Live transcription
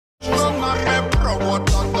нами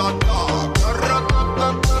провода-да-да.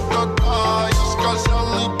 Ра-та-та-та-та-та. Я сказал,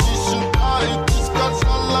 иди сюда, и ты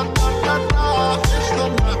сказала да-да-да. Между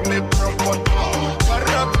нами провода.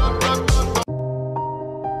 Ра-та-та-та-та.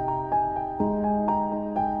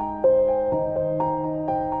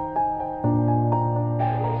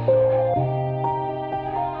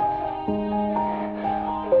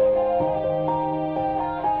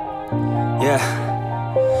 Yeah.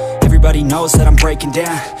 Everybody knows that I'm breaking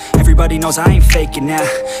down. Everybody knows I ain't faking now.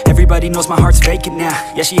 Everybody knows my heart's vacant now.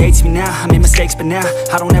 Yeah, she hates me now, I made mistakes but now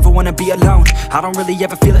I don't ever wanna be alone. I don't really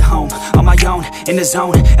ever feel at home. On my own, in the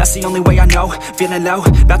zone, that's the only way I know. Feeling low,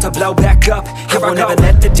 about to blow back up. Here I won't ever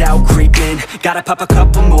let the doubt creep in. Gotta pop a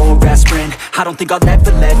couple more aspirin. I don't think I'll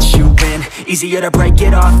ever let you in. Easier to break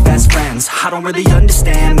it off best friends. I don't really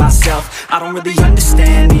understand myself. I don't really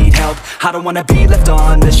understand, need help. I don't wanna be left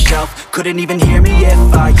on the shelf. Couldn't even hear me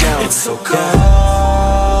if I yelled. It's so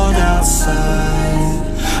cold outside.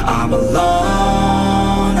 I'm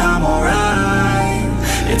alone, I'm alright.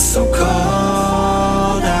 It's so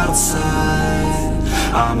cold outside.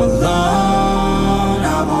 I'm alone,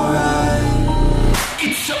 I'm alright.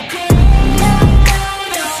 It's so cold.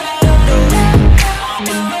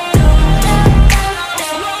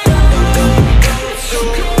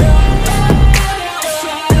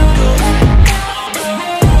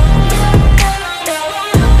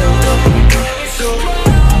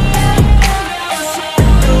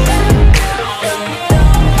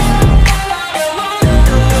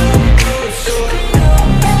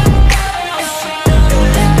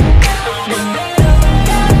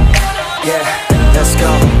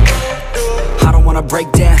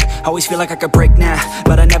 Break down, always feel like I could break now,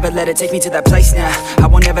 but I never let it take me to that place now. I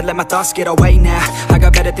won't ever let my thoughts get away now. I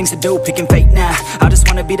got better things to do, picking fate now. I just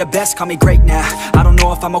wanna be the best, call me great now. I don't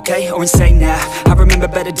know if I'm okay or insane now. I remember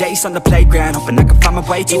better days on the playground, hoping I can find my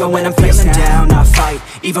way to even when I'm feeling down, I fight.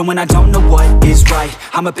 Even when I don't know what is right,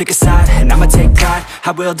 I'ma pick a side and I'ma take pride.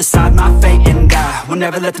 I will decide my fate and I will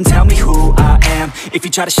never let them tell me who I am. If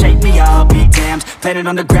you try to shake me, I'll be damned. Planet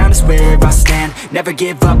on the ground is where I stand. Never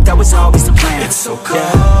give up, that was always the plan. It's so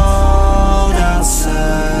cold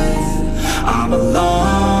outside. I'm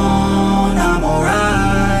alone, I'm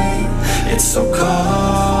alright. It's so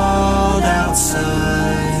cold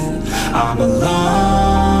outside. I'm alone.